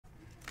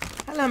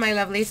Hello my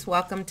lovelies,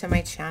 welcome to my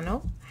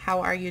channel.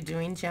 How are you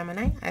doing,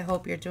 Gemini? I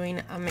hope you're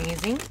doing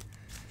amazing.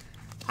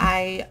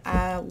 I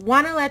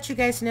want to let you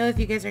guys know, if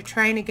you guys are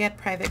trying to get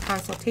private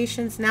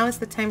consultations, now is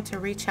the time to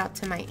reach out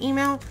to my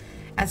email,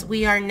 as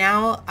we are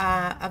now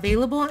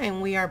available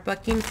and we are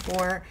booking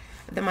for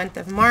the month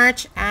of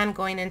March and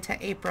going into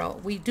April.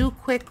 We do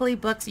quickly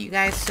book, you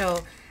guys,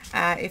 so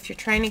if you're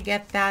trying to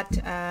get that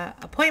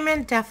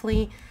appointment,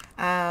 definitely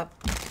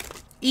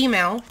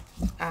email.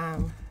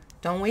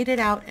 Don't wait it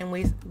out and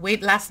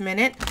wait last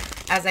minute,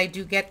 as I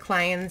do get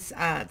clients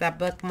that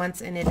book months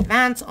in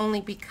advance,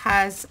 only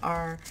because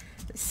our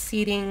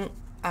seating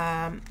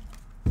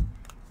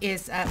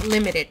is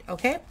limited.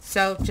 Okay,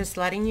 so just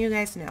letting you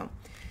guys know.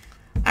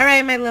 All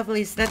right, my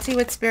lovelies, let's see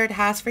what Spirit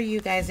has for you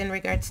guys in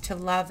regards to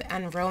love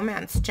and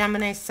romance.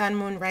 Gemini, Sun,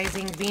 Moon,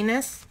 Rising,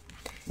 Venus.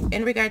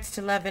 In regards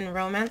to love and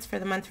romance for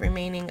the month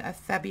remaining of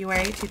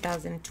February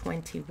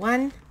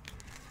 2021.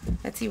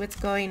 Let's see what's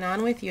going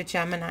on with you,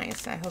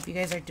 Geminis. I hope you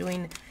guys are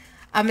doing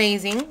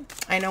amazing.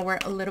 I know we're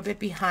a little bit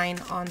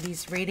behind on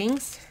these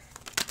readings.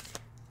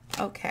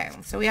 Okay,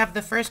 so we have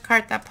the first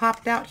card that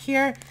popped out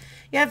here.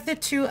 You have the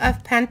Two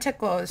of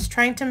Pentacles,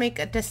 trying to make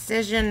a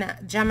decision,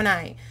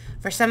 Gemini.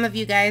 For some of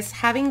you guys,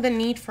 having the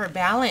need for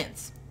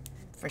balance.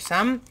 For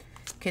some,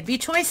 could be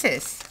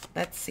choices.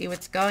 Let's see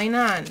what's going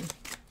on.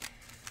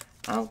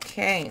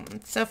 Okay,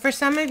 so for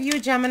some of you,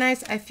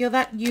 Geminis, I feel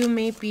that you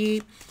may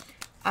be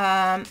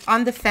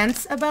on the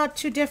fence about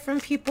two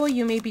different people.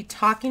 You may be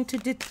talking to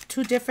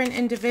two different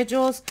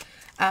individuals.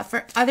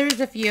 For others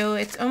of you,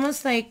 it's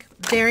almost like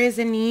there is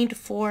a need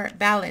for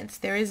balance.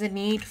 There is a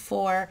need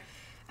for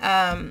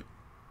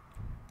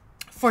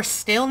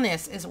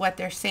stillness, is what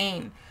they're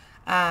saying.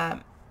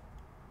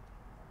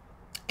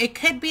 It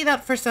could be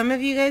that for some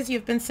of you guys,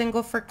 you've been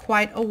single for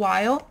quite a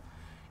while,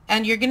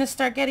 and you're going to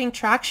start getting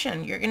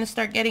traction. You're going to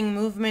start getting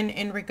movement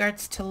in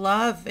regards to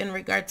love, in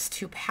regards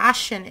to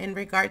passion, in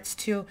regards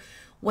to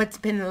what's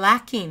been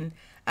lacking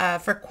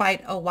for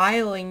quite a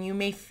while. And you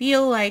may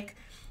feel like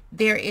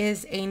there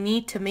is a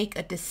need to make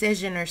a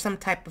decision or some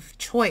type of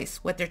choice.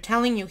 What they're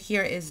telling you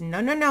here is no,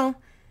 no, no.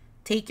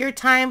 Take your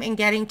time in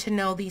getting to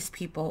know these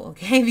people,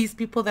 okay? These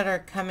people that are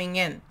coming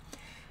in.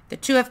 The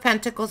Two of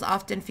Pentacles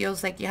often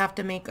feels like you have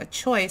to make a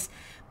choice.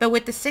 But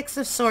with the Six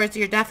of Swords,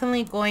 you're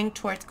definitely going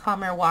towards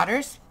calmer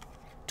waters,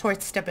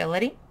 towards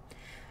stability.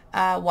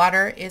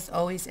 Water is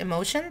always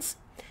emotions.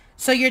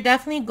 So you're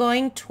definitely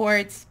going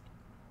towards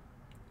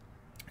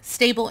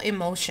stable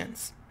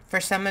emotions. For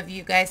some of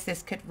you guys,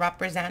 this could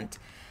represent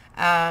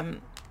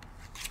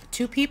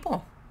two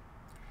people.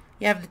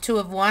 You have the Two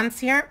of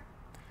Wands here.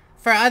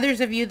 For others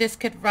of you, this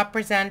could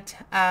represent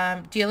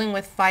dealing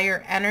with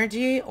fire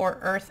energy or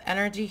earth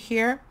energy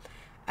here.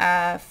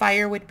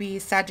 Fire would be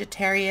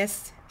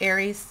Sagittarius,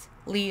 Aries,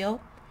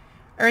 Leo.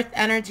 Earth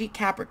energy,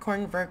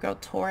 Capricorn, Virgo,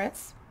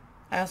 Taurus.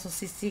 I also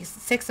see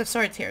Six of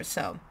Swords here,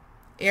 so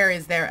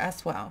Aries there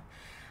as well.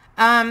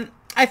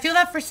 I feel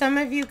that for some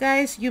of you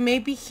guys, you may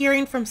be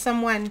hearing from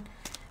someone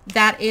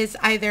that is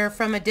either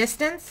from a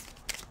distance.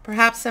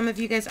 Perhaps some of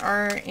you guys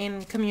are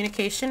in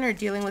communication or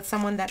dealing with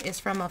someone that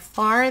is from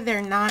afar.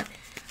 They're not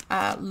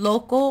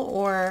local,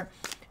 or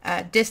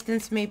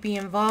distance may be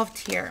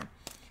involved here.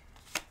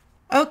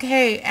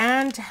 Okay,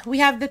 and we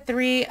have the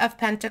Three of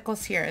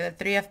Pentacles here. The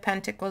Three of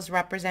Pentacles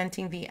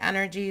representing the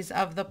energies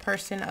of the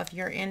person of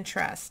your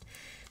interest.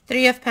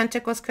 Three of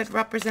Pentacles could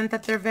represent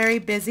that they're very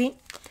busy,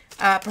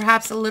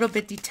 perhaps a little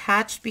bit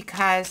detached,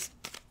 because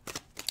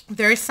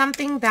there's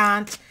something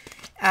that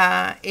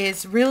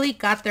is really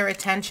got their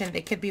attention.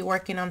 They could be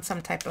working on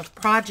some type of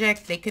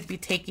project. They could be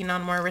taking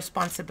on more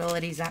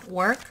responsibilities at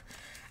work.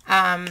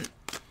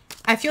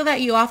 I feel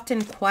that you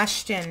often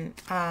question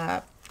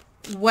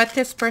what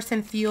this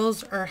person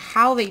feels or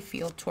how they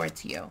feel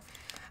towards you.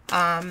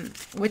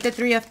 With the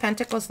Three of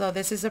Pentacles, though,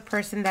 this is a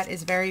person that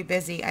is very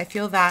busy. I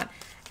feel that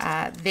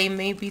they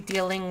may be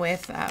dealing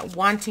with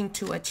wanting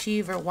to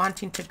achieve or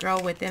wanting to grow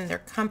within their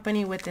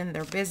company, within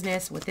their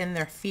business, within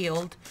their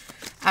field.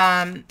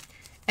 And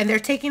they're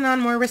taking on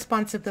more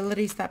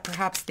responsibilities that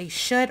perhaps they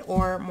should,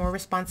 or more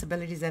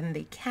responsibilities than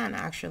they can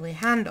actually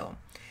handle.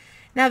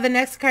 Now, the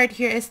next card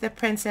here is the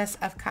Princess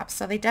of Cups.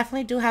 So they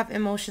definitely do have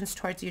emotions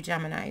towards you,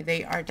 Gemini.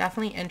 They are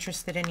definitely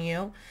interested in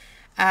you.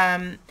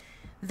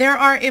 There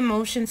are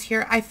emotions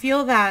here. I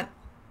feel that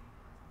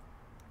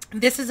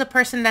this is a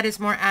person that is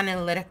more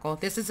analytical.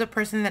 This is a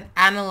person that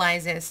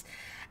analyzes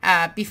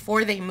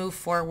before they move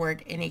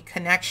forward in a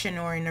connection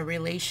or in a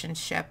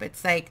relationship.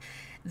 It's like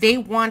they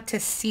want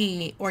to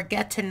see or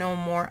get to know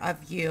more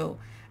of you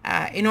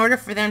in order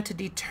for them to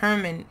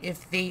determine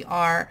if they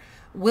are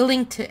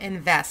willing to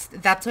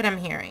invest. That's what I'm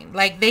hearing.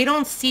 Like, they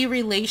don't see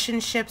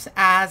relationships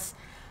as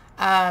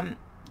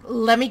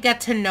let me get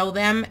to know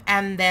them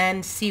and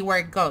then see where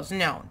it goes.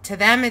 No, to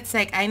them it's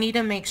like, I need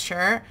to make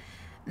sure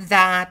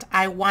that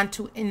I want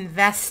to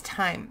invest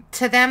time.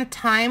 To them,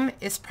 time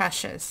is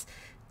precious.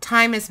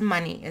 Time is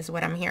money, is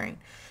what I'm hearing.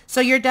 So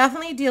you're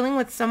definitely dealing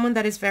with someone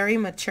that is very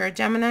mature,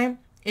 Gemini.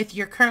 If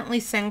you're currently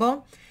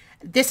single,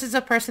 this is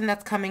a person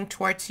that's coming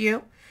towards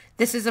you.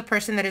 This is a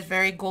person that is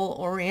very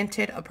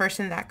goal-oriented, a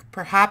person that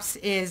perhaps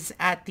is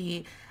at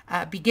the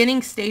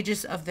beginning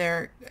stages of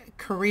their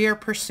career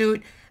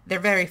pursuit. They're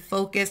very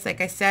focused.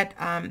 Like I said,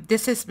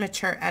 this is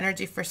mature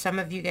energy. For some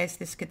of you guys,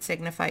 this could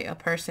signify a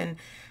person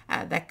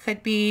that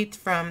could be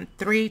from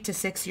 3 to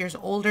 6 years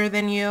older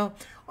than you,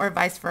 or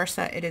vice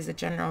versa. It is a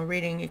general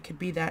reading. It could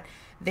be that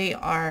they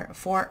are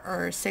 4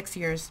 or 6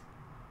 years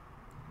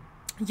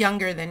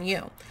younger than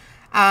you.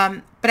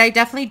 But I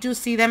definitely do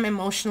see them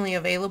emotionally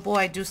available.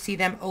 I do see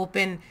them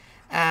open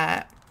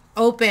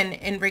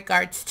in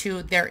regards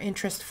to their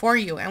interest for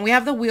you. And we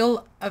have the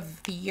Wheel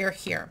of the Year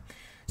here.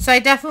 So I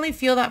definitely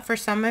feel that for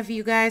some of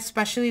you guys,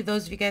 especially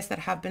those of you guys that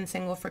have been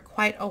single for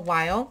quite a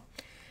while,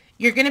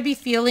 you're going to be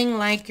feeling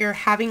like you're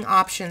having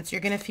options.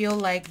 You're going to feel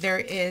like there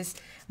is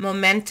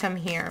momentum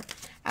here.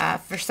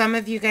 For some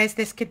of you guys,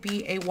 this could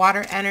be a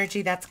water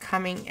energy that's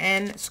coming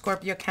in,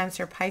 Scorpio,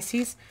 Cancer,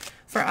 Pisces.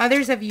 For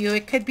others of you,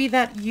 it could be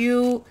that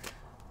you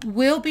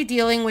will be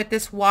dealing with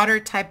this water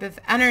type of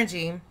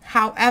energy.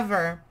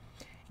 However,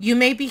 you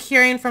may be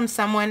hearing from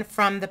someone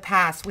from the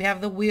past. We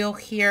have the Wheel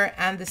here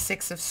and the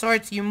 6 of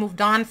Swords. You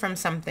moved on from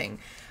something.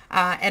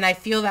 And I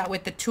feel that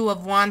with the 2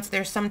 of Wands,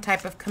 there's some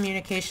type of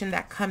communication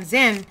that comes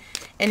in.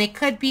 And it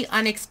could be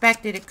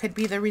unexpected. It could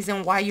be the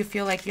reason why you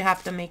feel like you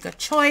have to make a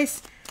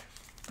choice.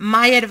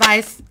 My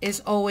advice is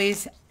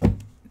always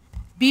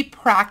be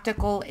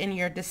practical in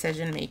your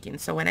decision making.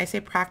 So when I say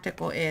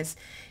practical is,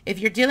 if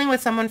you're dealing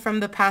with someone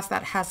from the past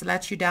that has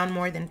let you down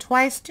more than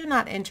twice, do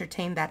not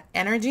entertain that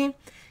energy.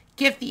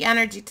 Give the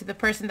energy to the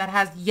person that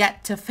has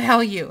yet to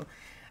fail you.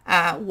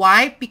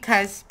 Why?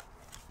 Because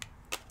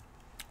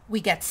we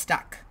get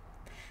stuck.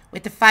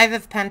 With the 5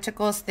 of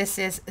Pentacles, this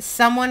is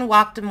someone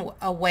walked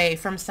away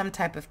from some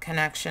type of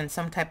connection,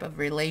 some type of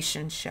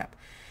relationship.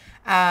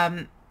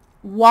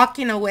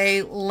 Walking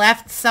away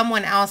left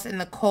someone else in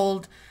the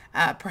cold.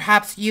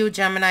 Perhaps you,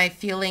 Gemini,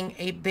 feeling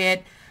a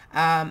bit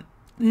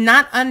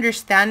not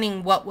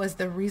understanding what was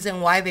the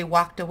reason why they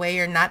walked away,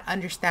 or not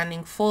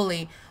understanding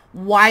fully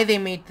why they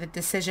made the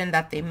decision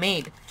that they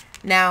made.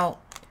 Now,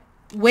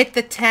 with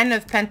the 10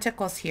 of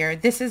Pentacles here,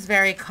 this is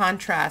very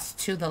contrast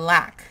to the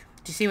lack.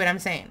 Do you see what I'm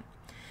saying?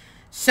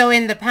 So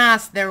in the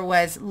past, there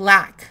was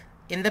lack.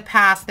 In the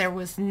past, there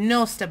was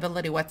no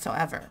stability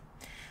whatsoever.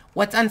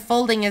 What's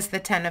unfolding is the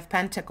 10 of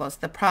Pentacles,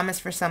 the promise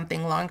for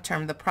something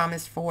long-term, the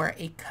promise for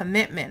a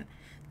commitment.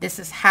 This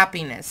is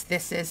happiness.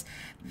 This is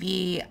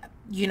the,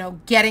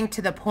 getting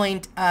to the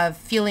point of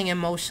feeling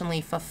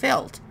emotionally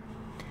fulfilled.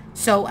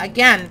 So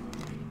again,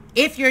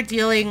 if you're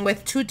dealing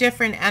with 2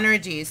 different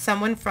energies,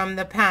 someone from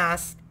the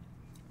past,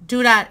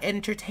 do not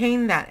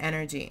entertain that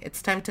energy.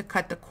 It's time to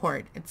cut the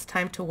cord. It's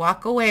time to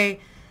walk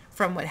away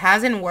from what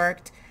hasn't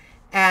worked.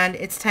 And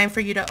it's time for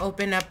you to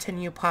open up to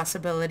new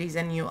possibilities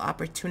and new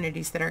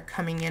opportunities that are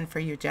coming in for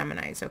you,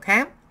 Geminis,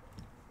 okay?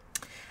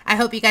 I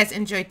hope you guys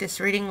enjoyed this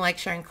reading. Like,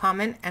 share, and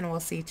comment, and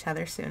we'll see each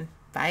other soon.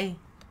 Bye.